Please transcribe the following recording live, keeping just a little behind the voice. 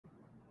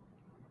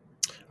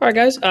All right,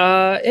 guys.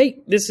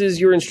 Hey, this is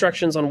your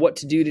instructions on what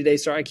to do today.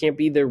 Sorry, I can't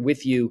be there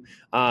with you.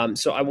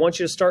 So I want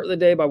you to start the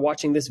day by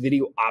watching this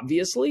video,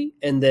 obviously,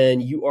 and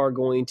then you are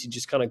going to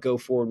just kind of go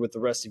forward with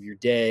the rest of your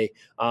day.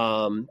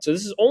 So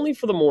this is only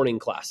for the morning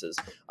classes.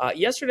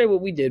 Yesterday,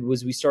 what we did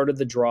was we started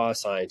the Draw a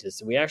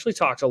Scientist, and we actually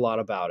talked a lot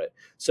about it.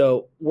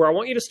 So where I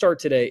want you to start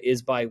today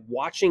is by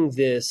watching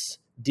this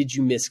Did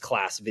You Miss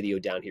Class video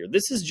down here.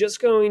 This is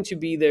just going to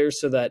be there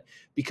so that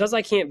because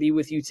I can't be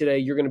with you today,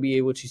 you're going to be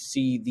able to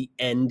see the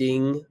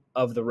ending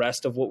of the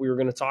rest of what we were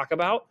going to talk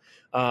about.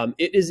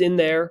 It is in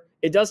there.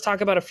 It does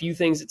talk about a few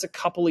things. It's a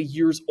couple of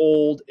years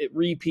old. It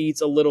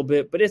repeats a little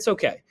bit, but it's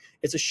okay.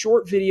 It's a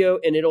short video,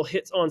 and it'll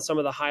hit on some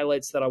of the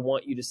highlights that I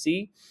want you to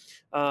see.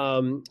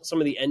 Some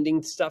of the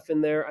ending stuff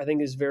in there I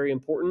think is very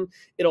important.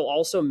 It'll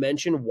also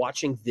mention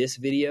watching this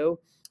video,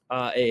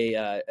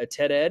 a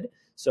TED Ed.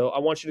 So I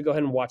want you to go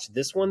ahead and watch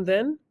this one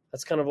then.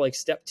 That's kind of like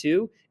step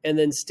 2. And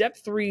then step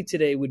 3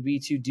 today would be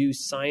to do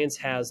Science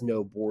Has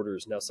No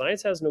Borders. Now,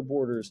 Science Has No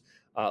Borders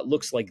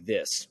looks like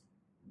this.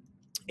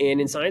 And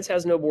in Science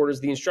Has No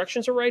Borders, the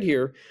instructions are right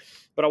here.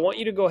 But I want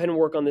you to go ahead and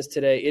work on this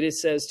today. It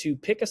says to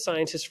pick a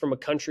scientist from a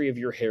country of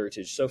your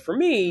heritage. So for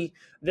me,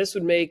 this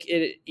would make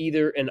it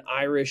either an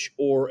Irish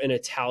or an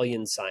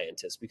Italian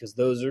scientist because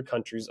those are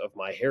countries of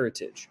my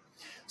heritage.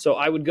 So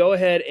I would go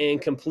ahead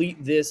and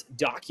complete this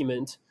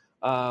document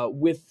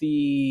with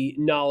the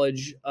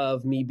knowledge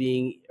of me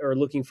being or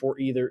looking for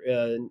either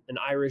an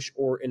Irish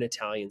or an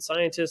Italian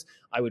scientist.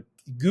 I would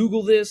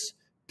Google this,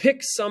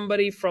 pick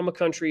somebody from a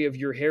country of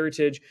your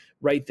heritage,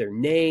 write their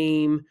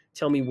name,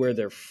 tell me where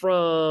they're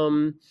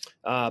from,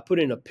 put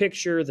in a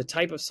picture, the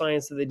type of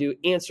science that they do,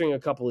 answering a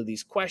couple of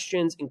these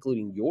questions,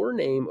 including your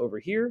name over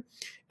here.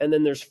 And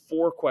then there's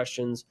 4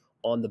 questions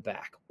on the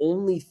back,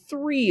 only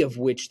 3 of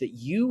which that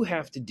you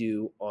have to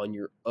do on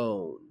your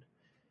own.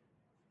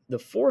 The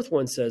 4th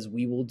one says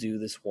we will do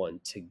this one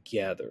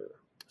together.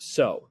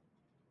 So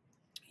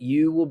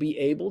you will be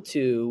able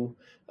to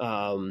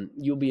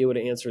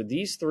answer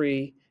these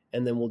 3,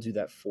 and then we'll do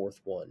that 4th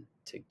one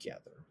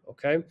together.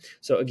 Okay.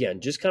 So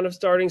again, just kind of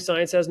starting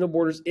Science Has No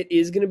Borders. It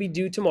is going to be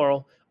due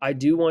tomorrow. I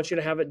do want you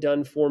to have it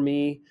done for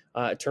me,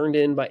 turned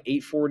in by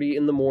 8:40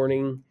 in the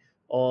morning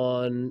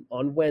on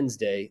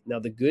Wednesday. Now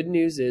the good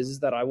news is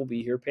that I will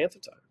be here Panther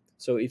Time.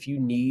 So if you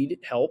need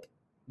help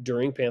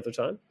during Panther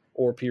Time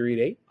or period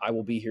 8, I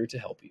will be here to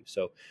help you.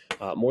 So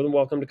more than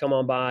welcome to come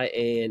on by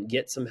and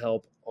get some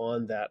help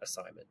on that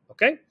assignment.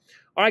 Okay.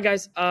 All right,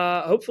 guys.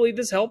 Hopefully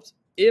this helped.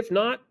 If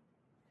not,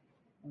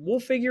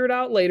 we'll figure it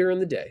out later in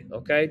the day.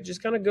 Okay.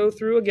 Just kind of go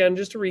through again,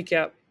 just to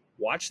recap,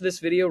 watch this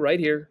video right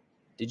here.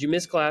 Did you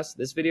miss class?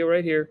 This video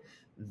right here.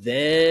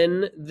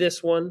 Then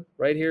this one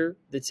right here,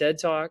 the TED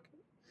Talk,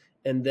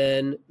 and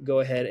then go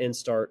ahead and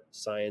start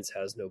Science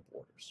Has No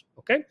Borders.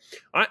 Okay.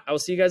 All right. I will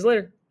see you guys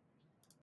later.